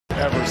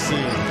ever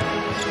seen.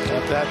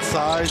 At that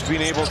size,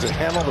 being able to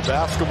handle the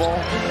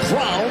basketball.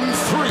 Brown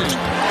 3.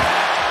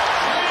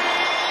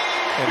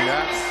 And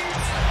that's...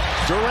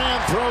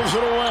 Durant throws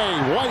it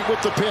away. White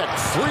with the pick.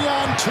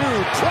 3-on-2.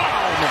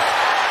 Brown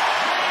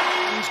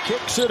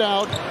kicks it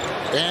out.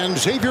 And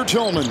Xavier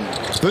Tillman,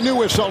 the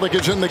newest Celtic,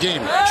 is in the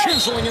game.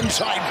 Chiseling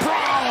inside.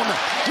 Brown.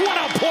 What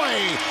a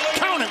play.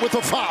 Count it with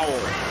the foul.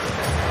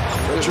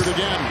 Richard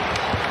again.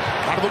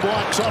 Out of the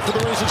blocks, off to the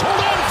races. Hold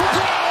on for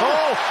Brown.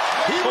 Oh,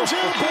 he was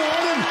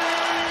airborne.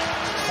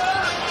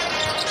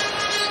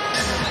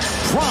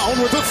 Brown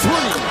with a 3.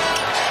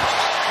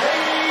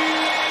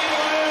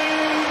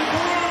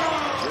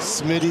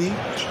 Smitty,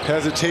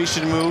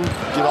 hesitation move,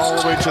 get all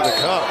the way to the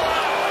cup.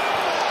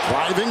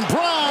 Driving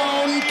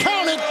Brown,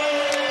 count it.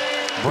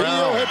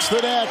 Beal hits the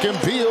deck and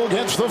Beal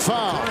gets the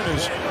foul.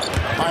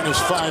 Minus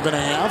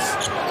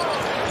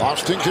 5.5.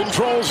 Austin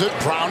controls it.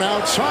 Brown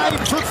outside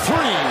for 3.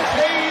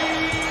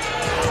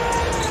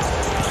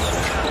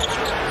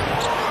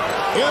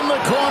 In the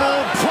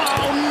corner,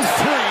 Brown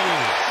 3.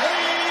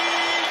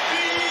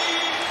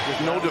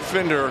 With no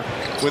defender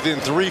within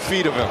 3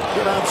 feet of him.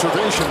 Good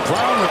observation.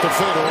 Brown with the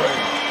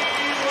fadeaway.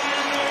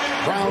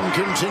 Brown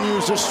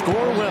continues to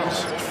score well.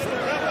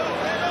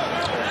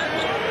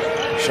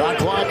 Shot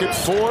clock at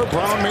 4.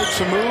 Brown makes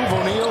a move.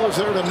 O'Neal is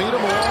there to meet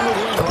him along with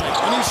Wainwright.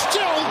 And he's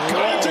still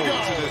good to go.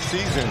 This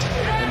season,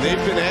 and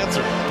they've been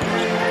answered.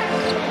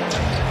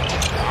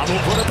 Brown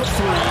will put up a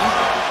 3.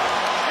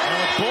 And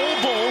a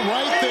bull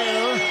right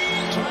there.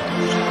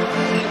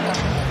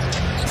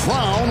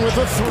 Brown with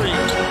a 3.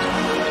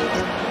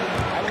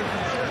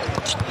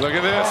 Look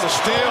at this, a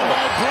steal.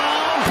 Brown.